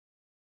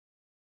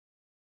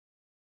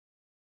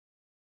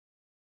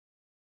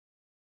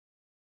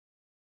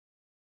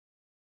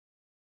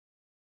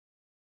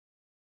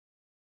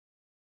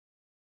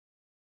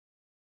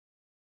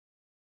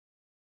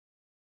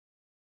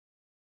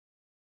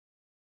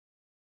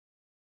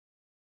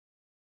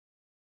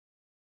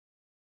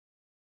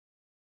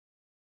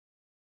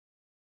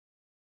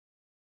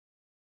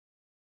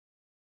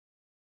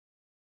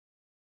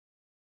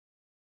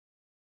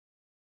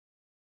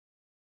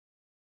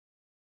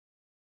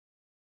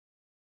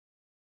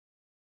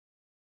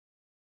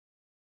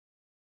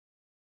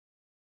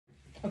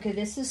Okay,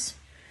 this is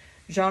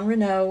Jean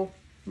Renault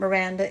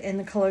Miranda in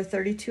the color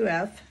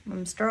 32F. I'm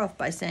going to start off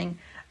by saying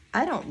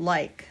I don't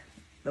like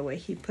the way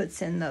he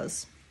puts in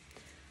those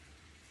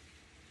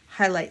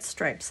highlight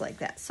stripes like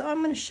that. So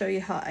I'm going to show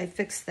you how I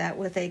fix that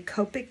with a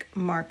Copic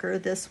marker.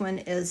 This one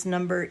is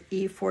number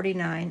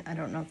E49. I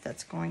don't know if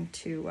that's going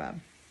to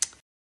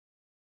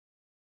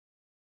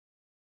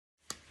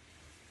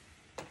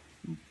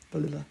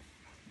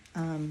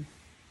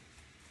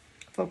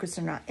focus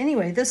or not.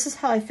 Anyway, this is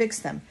how I fix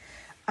them.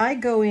 I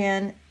go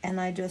in and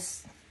I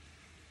just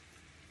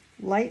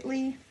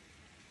lightly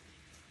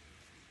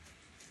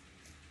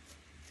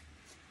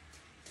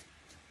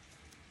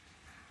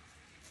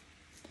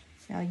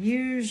now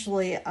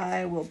usually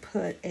I will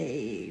put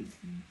a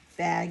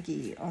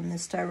baggie on the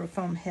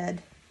styrofoam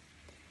head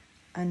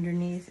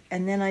underneath,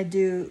 and then I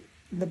do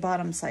the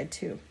bottom side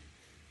too.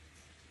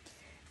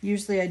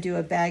 Usually I do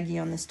a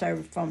baggie on the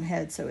styrofoam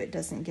head so it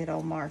doesn't get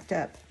all marked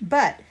up,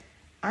 but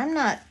I'm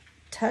not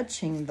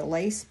touching the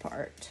lace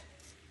part.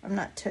 I'm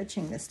not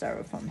touching the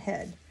styrofoam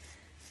head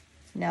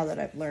now that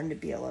I've learned to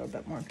be a little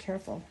bit more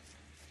careful.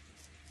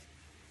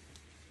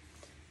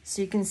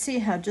 So you can see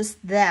how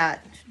just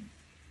that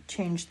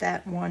changed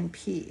that one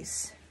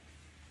piece.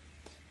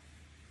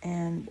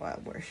 And while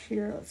we're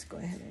here, let's go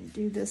ahead and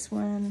do this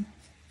one.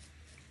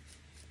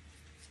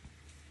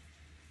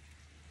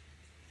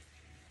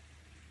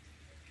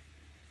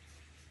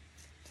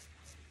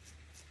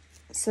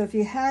 So if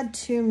you had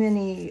too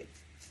many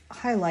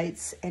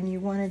highlights and you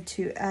wanted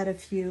to add a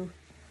few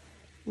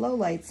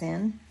lowlights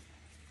in,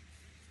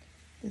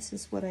 this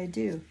is what I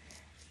do.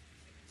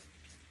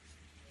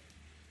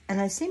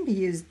 And I seem to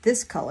use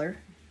this color,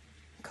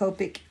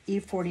 Copic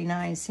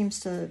E49,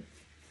 seems to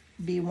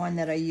be one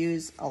that I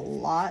use a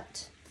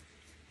lot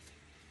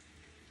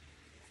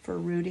for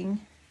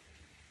rooting.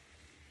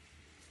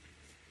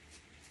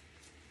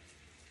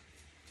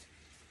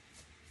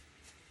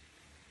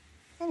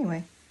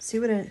 Anyway, see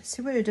what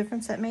a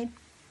difference that made?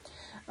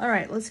 All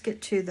right, let's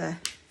get to the,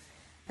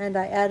 and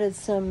I added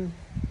some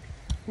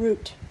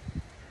root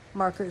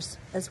markers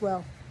as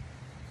well.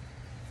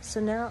 So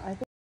now I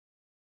think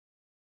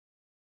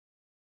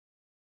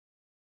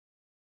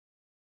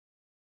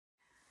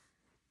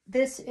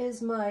this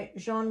is my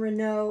Jean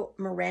Renault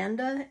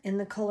Miranda in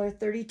the color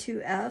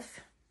 32F.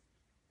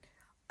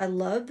 I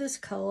love this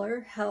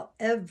color.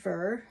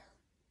 However,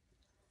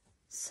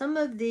 some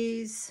of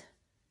these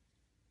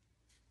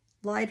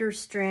lighter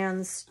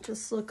strands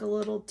just look a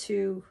little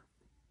too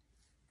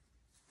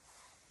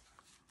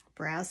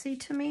brassy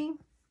to me.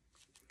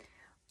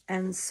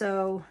 And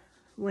so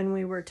when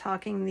we were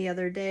talking the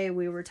other day,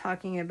 we were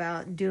talking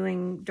about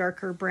doing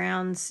darker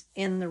browns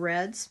in the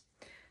reds.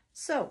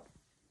 So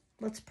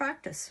let's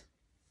practice.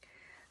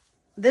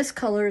 This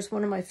color is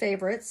one of my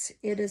favorites.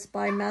 It is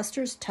by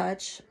Master's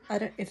Touch. I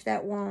don't if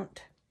that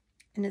won't,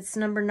 and it's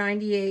number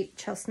 98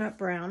 Chestnut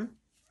Brown.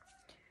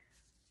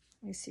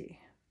 Let me see.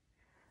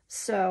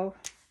 So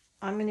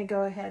I'm going to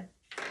go ahead,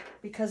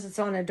 because it's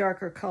on a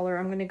darker color,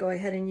 I'm going to go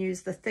ahead and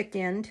use the thick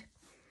end.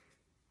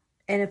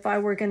 And if I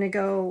were going to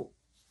go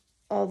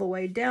all the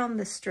way down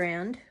the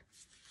strand,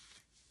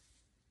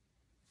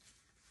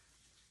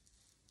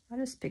 I'll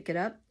just pick it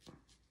up,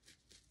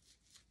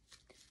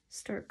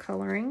 start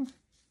coloring.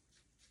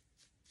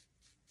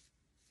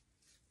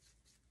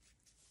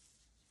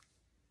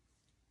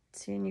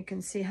 See, and you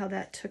can see how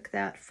that took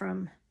that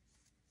from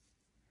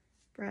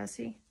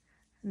brassy.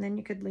 And then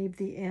you could leave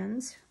the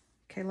ends.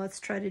 Okay,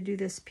 let's try to do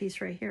this piece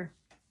right here.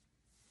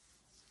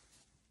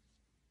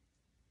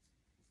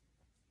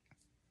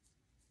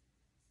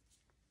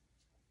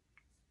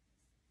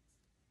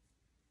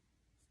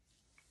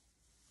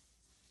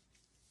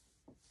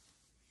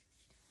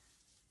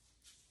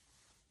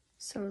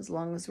 So as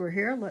long as we're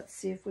here, let's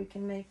see if we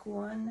can make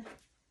one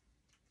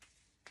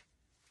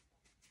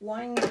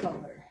wine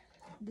color.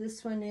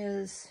 This one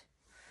is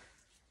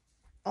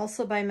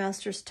also by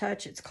Master's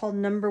Touch. It's called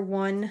number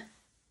 1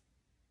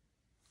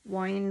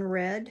 Wine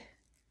Red.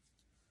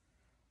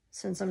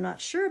 Since I'm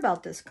not sure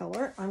about this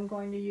color, I'm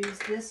going to use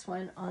this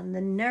one on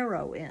the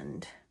narrow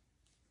end.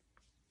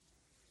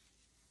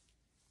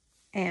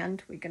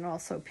 And we can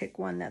also pick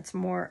one that's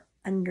more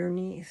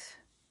underneath.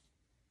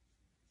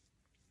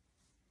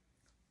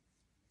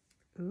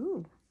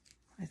 Ooh,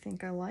 I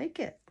think I like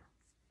it.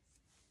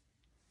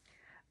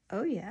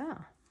 Oh yeah.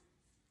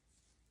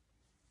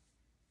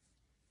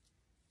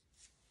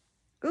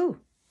 Ooh,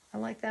 I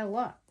like that a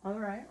lot. All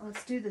right,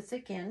 let's do the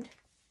thick end.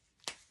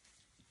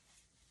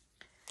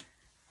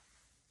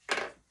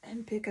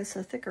 And pick us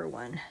a thicker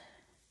one.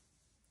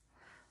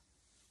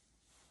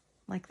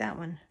 Like that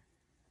one.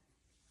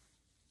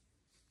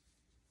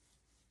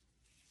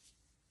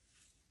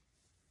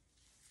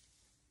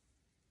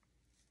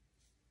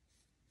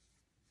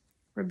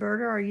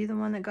 Roberta, are you the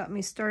one that got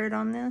me started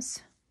on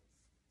this?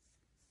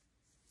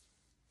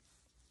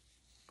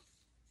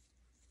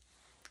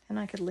 And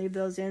I could leave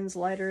those ends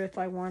lighter if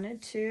I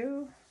wanted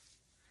to.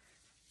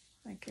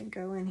 I can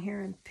go in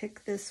here and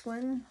pick this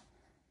one.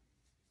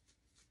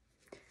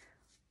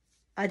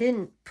 I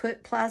didn't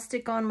put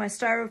plastic on my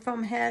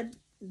styrofoam head,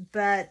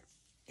 but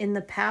in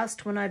the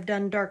past, when I've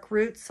done dark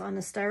roots on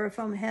a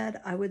styrofoam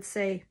head, I would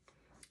say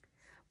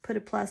put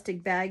a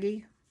plastic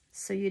baggie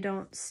so you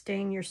don't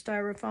stain your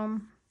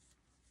styrofoam.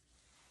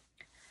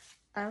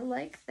 I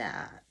like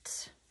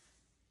that.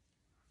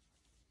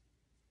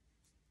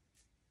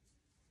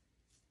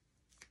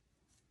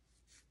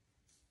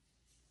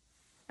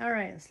 All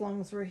right, as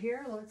long as we're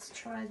here, let's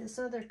try this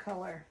other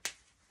color.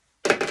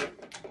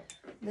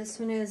 This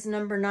one is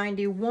number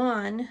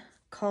 91,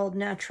 called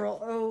Natural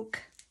Oak.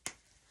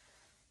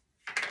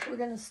 We're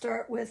going to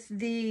start with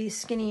the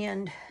skinny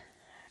end,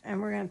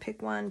 and we're going to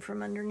pick one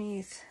from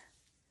underneath.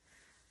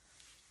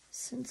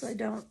 Since I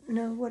don't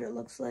know what it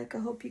looks like, I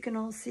hope you can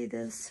all see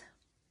this.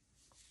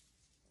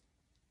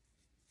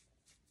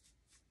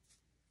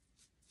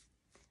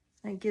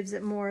 It gives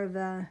it more of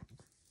a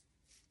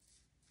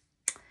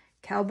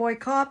cowboy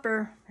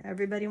copper.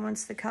 Everybody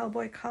wants the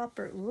cowboy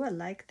copper. Ooh, I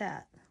like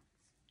that.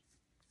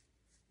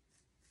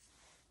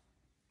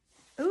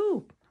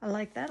 Ooh, I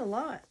like that a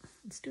lot.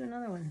 Let's do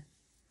another one.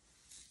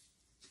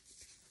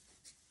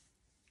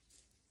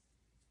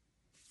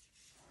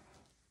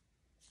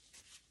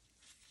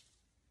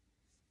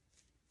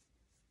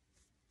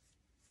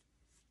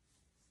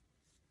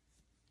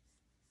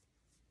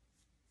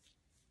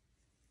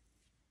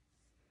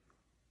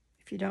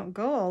 If you don't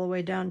go all the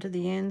way down to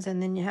the ends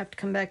and then you have to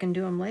come back and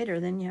do them later,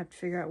 then you have to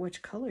figure out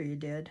which color you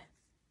did.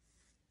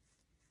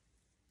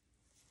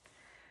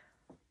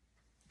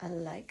 I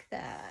like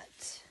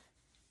that.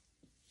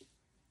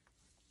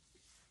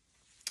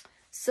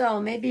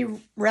 So maybe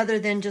rather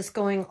than just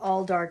going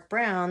all dark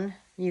brown,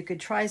 you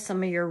could try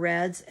some of your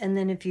reds, and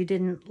then if you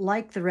didn't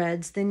like the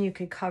reds, then you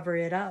could cover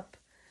it up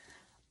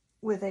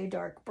with a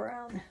dark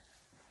brown.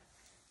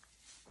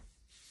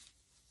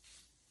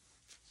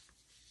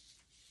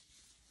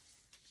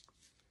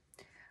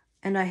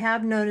 And I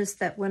have noticed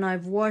that when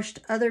I've washed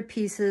other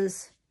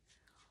pieces,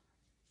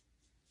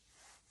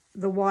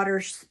 the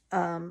water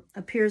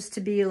appears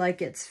to be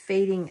like it's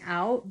fading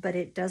out, but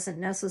it doesn't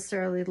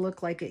necessarily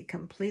look like it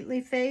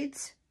completely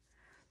fades.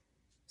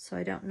 So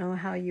I don't know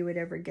how you would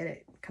ever get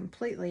it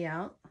completely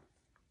out.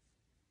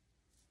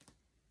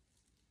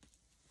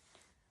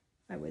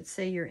 I would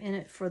say you're in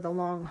it for the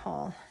long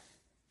haul.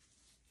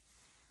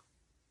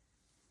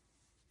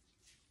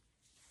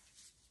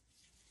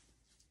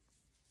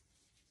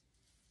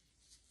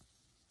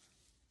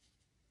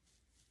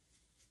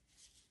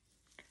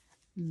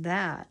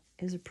 That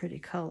is a pretty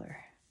color.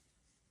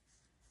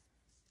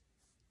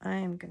 I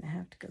am going to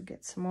have to go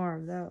get some more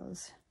of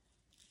those.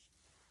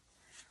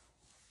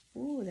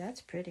 Ooh, that's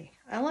pretty.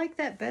 I like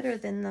that better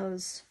than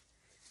those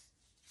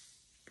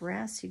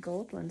brassy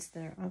gold ones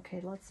there.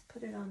 Okay, let's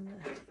put it on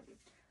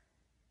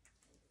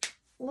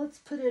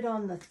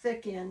the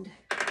thick end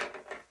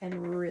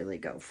and really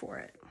go for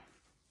it.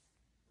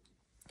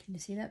 Can you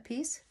see that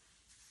piece?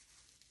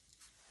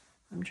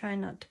 I'm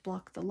trying not to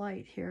block the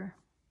light here.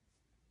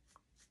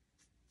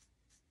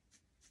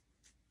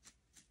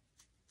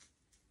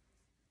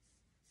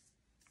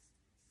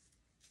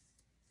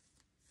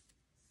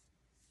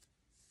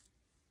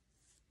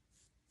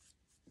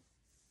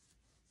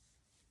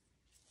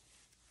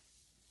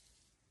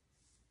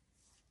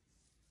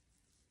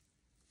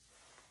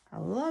 I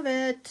love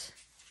it.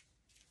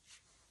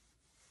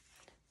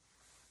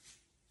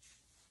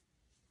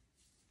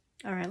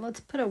 All right, let's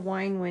put a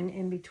wine one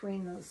in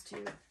between those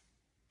two.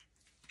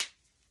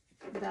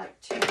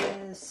 Back to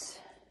this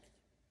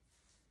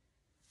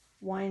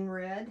wine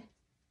red.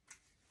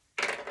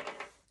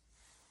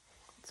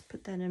 Let's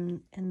put that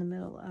in the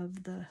middle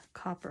of the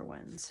copper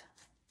ones.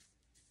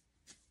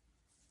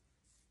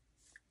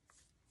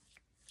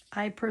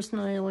 I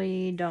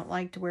personally don't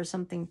like to wear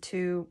something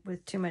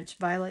with too much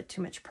violet,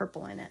 too much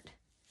purple in it.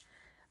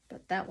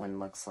 But that one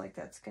looks like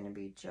that's going to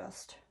be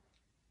just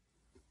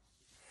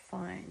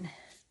fine.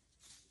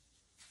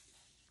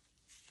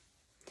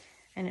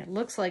 And it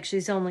looks like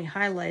she's only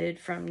highlighted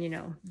from, you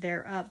know,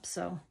 there up,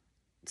 so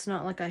it's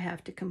not like I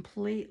have to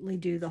completely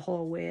do the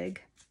whole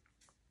wig.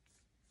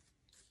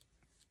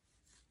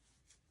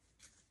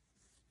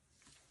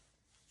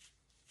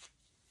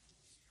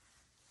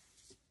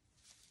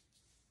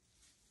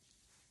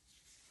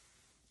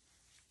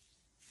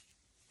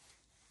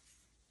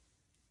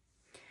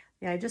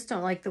 Yeah, I just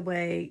don't like the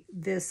way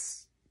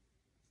this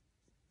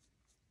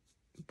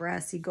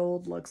brassy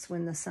gold looks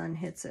when the sun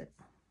hits it.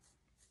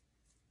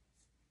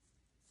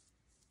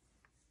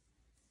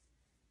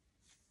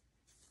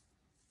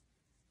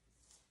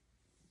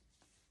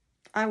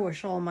 I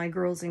wash all my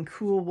girls in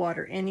cool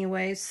water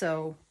anyway,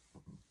 so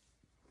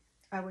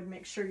I would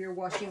make sure you're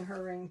washing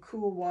her in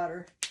cool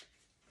water.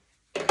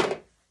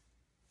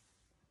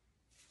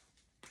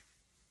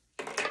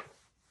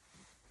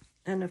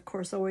 And of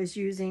course, always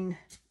using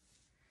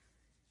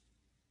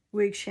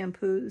wig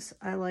shampoos.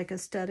 I like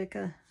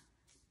Aesthetica.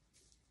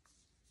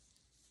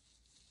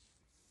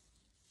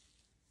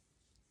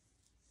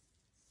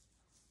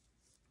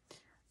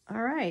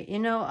 All right, you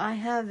know, I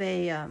have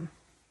a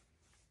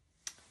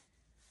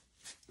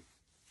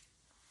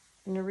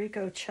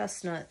Noriko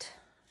Chestnut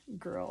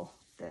girl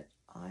that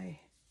I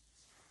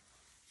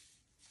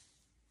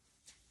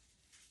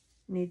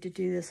need to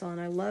do this on.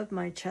 I love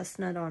my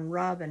chestnut on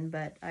Robin,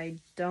 but I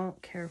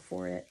don't care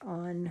for it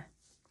on...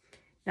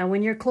 Now,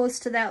 when you're close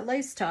to that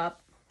lace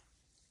top,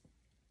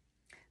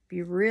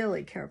 be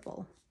really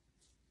careful.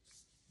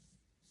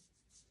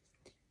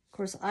 Of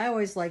course, I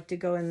always like to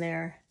go in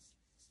there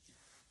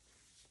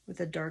with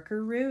a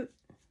darker root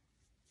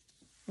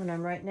when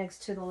I'm right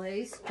next to the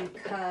lace,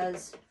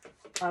 because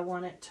I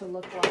want it to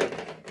look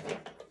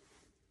like,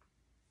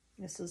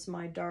 this is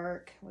my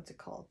dark, what's it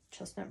called?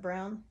 Chestnut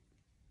brown.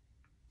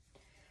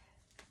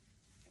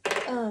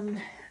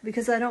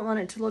 Because I don't want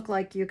it to look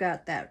like you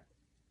got that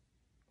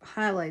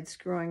highlights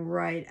growing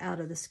right out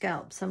of the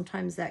scalp.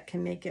 Sometimes that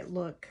can make it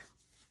look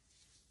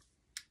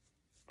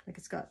like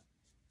it's got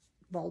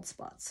bald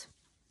spots.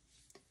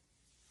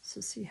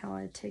 So see how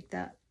I take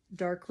that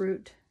dark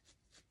root?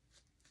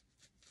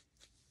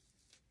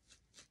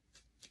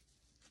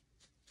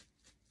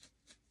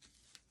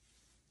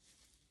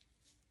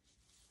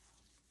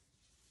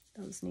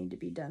 Those need to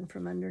be done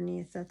from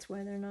underneath. That's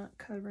why they're not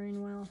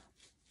covering well.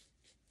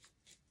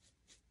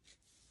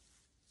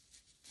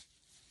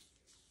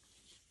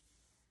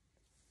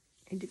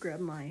 I need to grab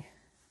my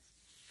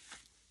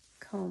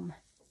comb.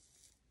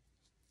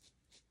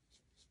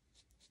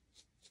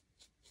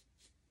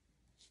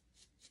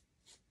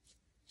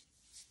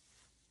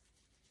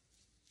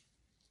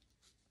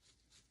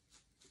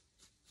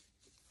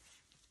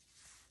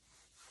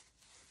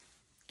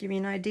 Give you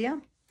an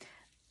idea?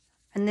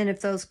 And then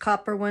if those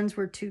copper ones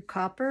were too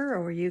copper,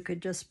 or you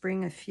could just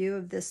bring a few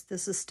of this.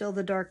 This is still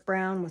the dark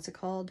brown. What's it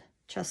called?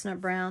 Chestnut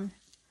brown.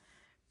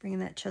 Bringing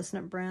that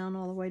chestnut brown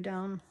all the way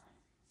down.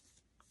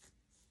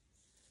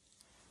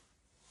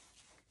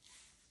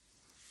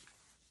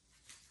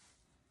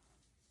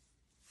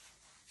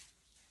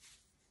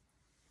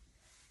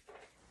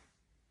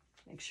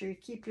 Make sure you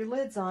keep your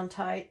lids on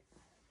tight.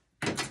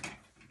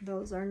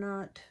 Those are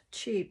not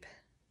cheap.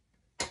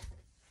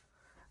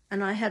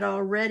 And I had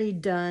already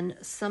done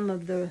some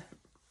of the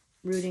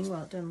rooting.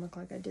 Well, it doesn't look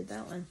like I did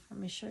that one. Let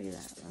me show you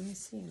that. Let me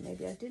see.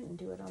 Maybe I didn't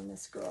do it on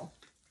this girl.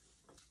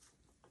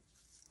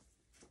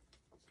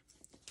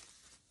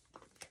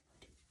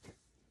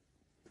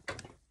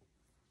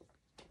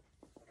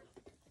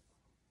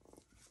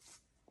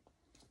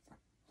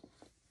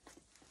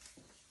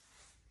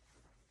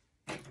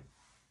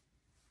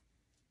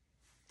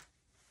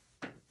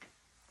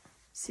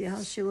 See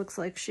how she looks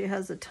like she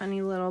has a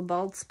tiny little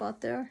bald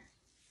spot there?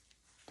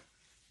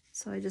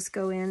 So I just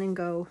go in and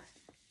go,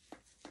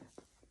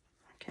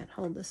 I can't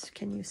hold this.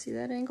 Can you see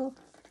that angle?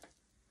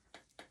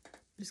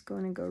 Just go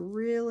in and go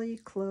really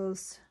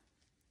close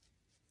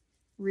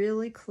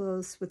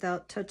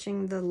without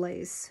touching the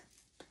lace.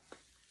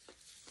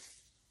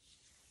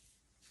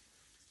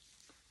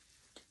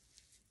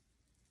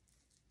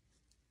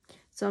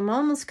 So I'm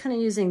almost kind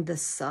of using the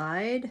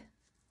side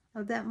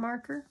of that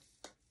marker,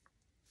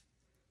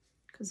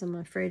 because I'm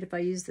afraid if I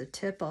use the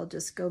tip, I'll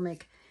just go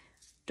make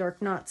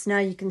dark knots. Now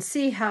you can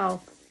see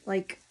how,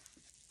 like,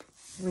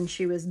 when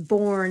she was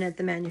born at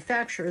the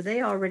manufacturer,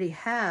 they already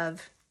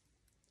have,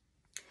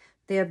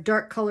 they have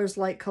dark colors,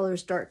 light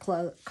colors, dark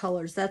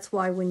colors. That's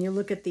why when you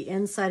look at the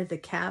inside of the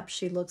cap,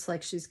 she looks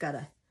like she's got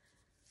a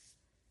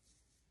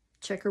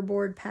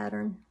checkerboard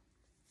pattern.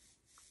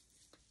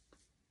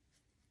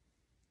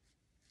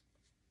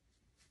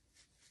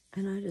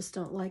 And I just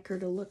don't like her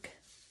to look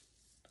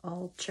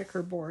all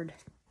checkerboard.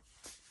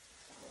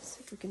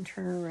 See if we can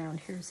turn her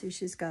around here. See,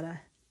 she's got a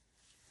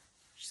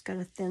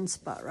thin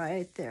spot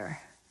right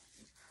there.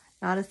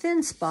 Not a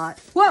thin spot.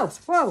 Whoa,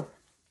 whoa.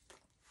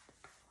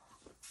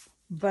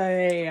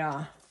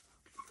 But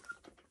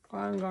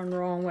I'm going the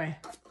wrong way.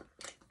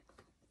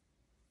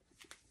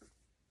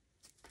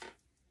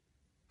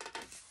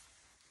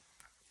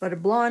 But a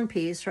blonde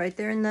piece right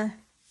there in the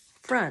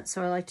front.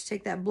 So I like to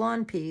take that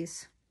blonde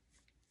piece,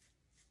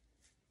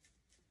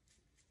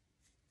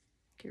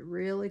 get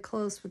really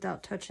close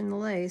without touching the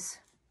lace.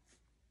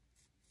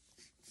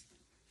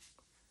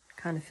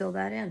 Kind of fill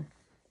that in.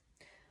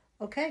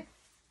 Okay.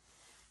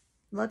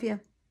 Love you.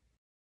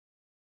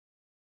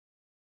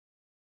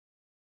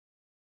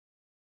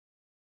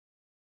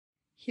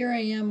 Here I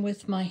am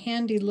with my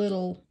handy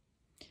little,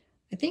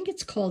 I think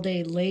it's called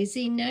a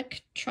lazy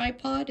neck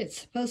tripod. It's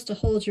supposed to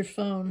hold your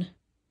phone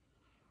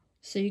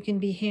so you can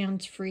be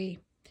hands-free.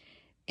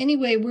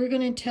 Anyway, we're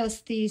going to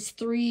test these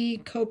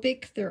 3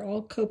 Copic. They're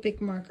all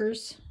Copic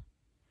markers.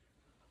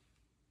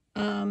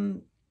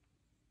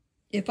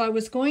 If I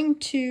was going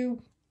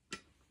to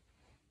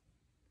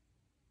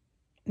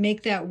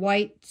make that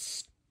white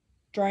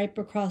stripe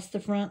across the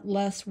front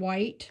less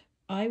white,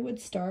 I would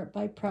start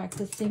by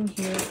practicing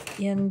here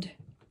in,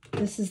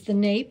 this is the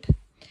nape.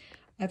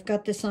 I've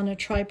got this on a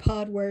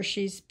tripod where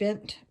she's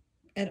bent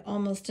at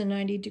almost a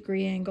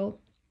 90-degree angle.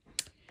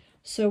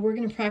 So we're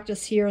going to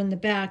practice here in the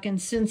back,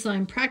 and since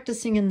I'm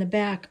practicing in the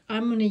back,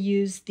 I'm going to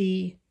use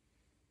the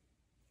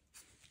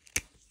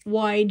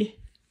wide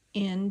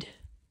end.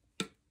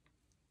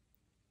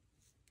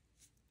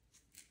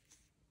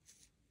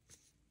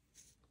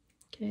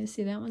 Okay,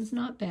 see, that one's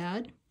not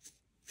bad.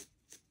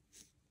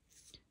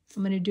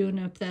 I'm going to do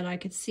enough that I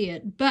could see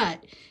it,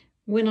 but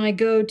when I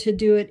go to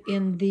do it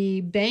in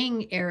the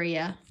bang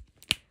area,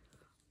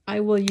 I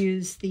will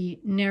use the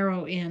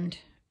narrow end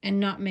and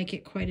not make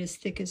it quite as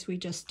thick as we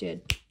just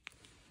did.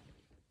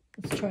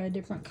 Let's try a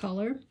different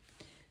color.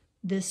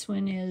 This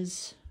one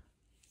is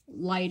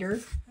lighter.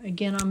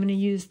 Again, I'm going to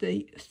use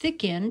the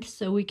thick end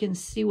so we can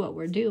see what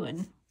we're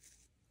doing.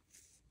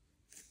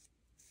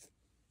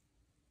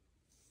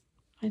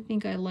 I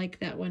think I like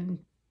that one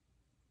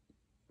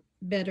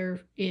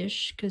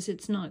better-ish because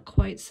it's not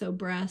quite so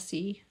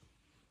brassy.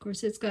 Of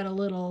course, it's got a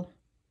little,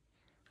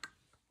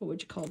 what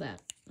would you call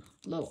that?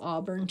 A little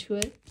auburn to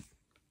it.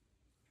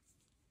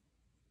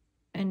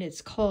 And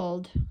it's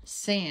called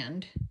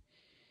sand.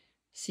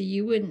 See,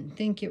 you wouldn't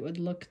think it would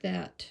look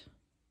that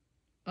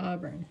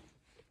auburn.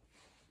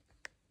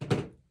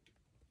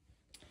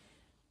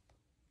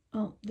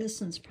 Oh, this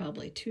one's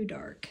probably too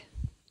dark.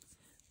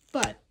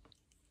 But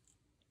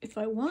if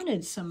I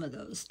wanted some of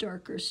those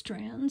darker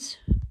strands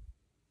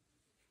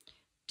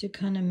to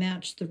kind of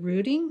match the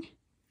rooting,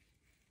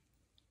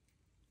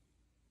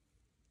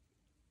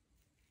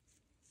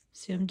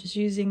 see, I'm just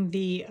using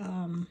the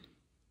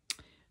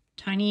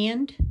tiny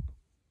end.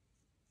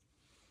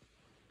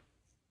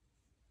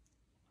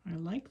 I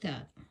like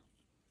that.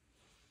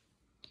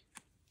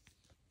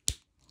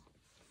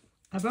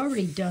 I've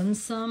already done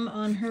some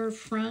on her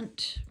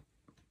front,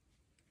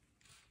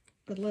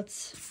 but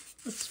let's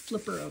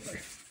flip her over.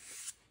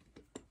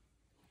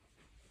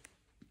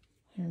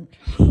 And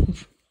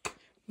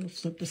we'll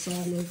flip this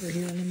all over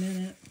here in a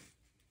minute.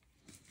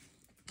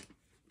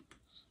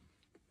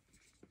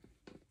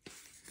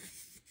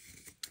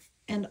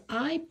 And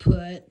I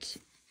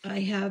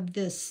have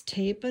this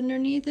tape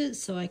underneath it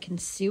so I can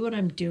see what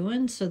I'm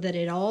doing so that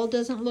it all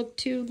doesn't look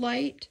too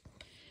light.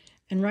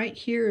 And right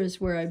here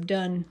is where I've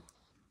done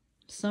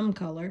some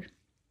color.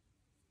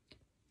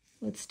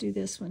 Let's do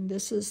this one.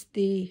 This is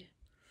the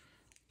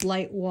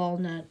light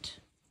walnut.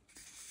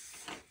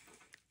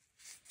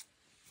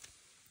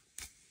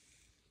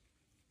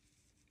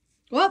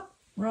 Whoop,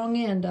 wrong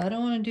end. I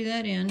don't want to do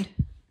that end.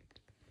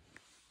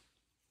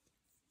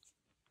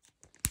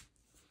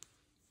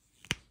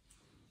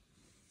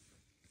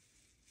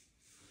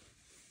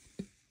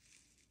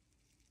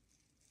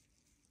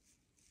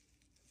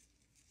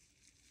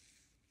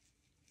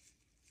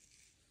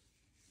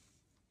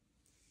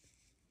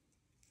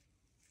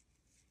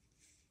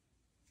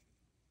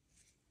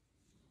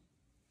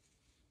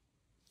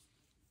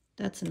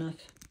 That's enough.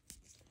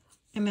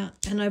 I'm out,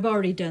 and I've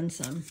already done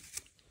some.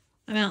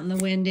 I'm out in the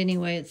wind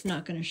anyway, it's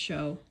not going to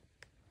show.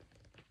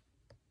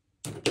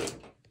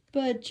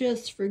 But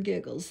just for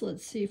giggles,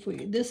 let's see if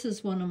this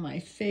is one of my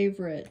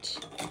favorite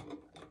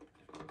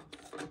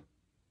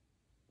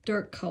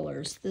dark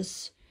colors.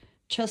 This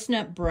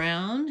chestnut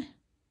brown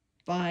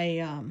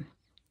by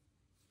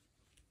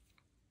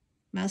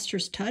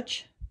Master's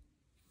Touch.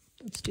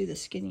 Let's do the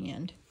skinny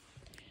end.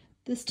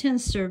 This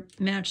tends to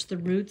match the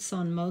roots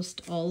on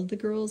most all of the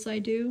girls I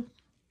do.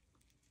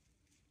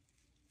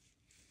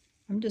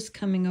 I'm just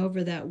coming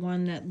over that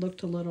one that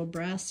looked a little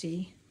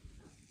brassy.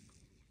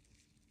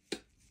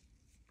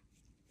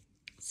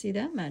 See,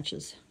 that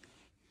matches.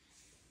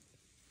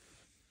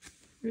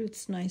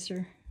 Roots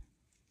nicer.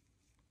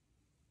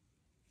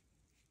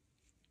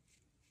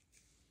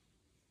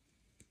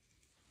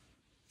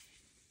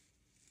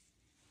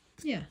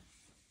 Yeah,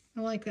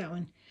 I like that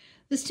one.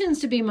 This tends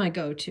to be my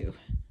go-to.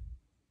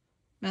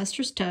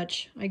 Master's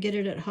Touch. I get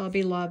it at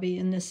Hobby Lobby,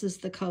 and this is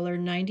the color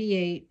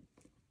 98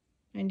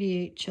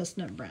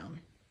 Chestnut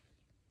Brown.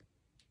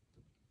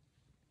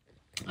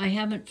 I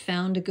haven't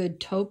found a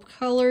good taupe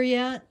color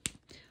yet,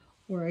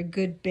 or a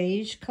good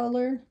beige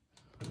color.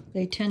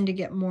 They tend to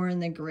get more in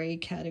the gray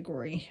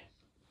category.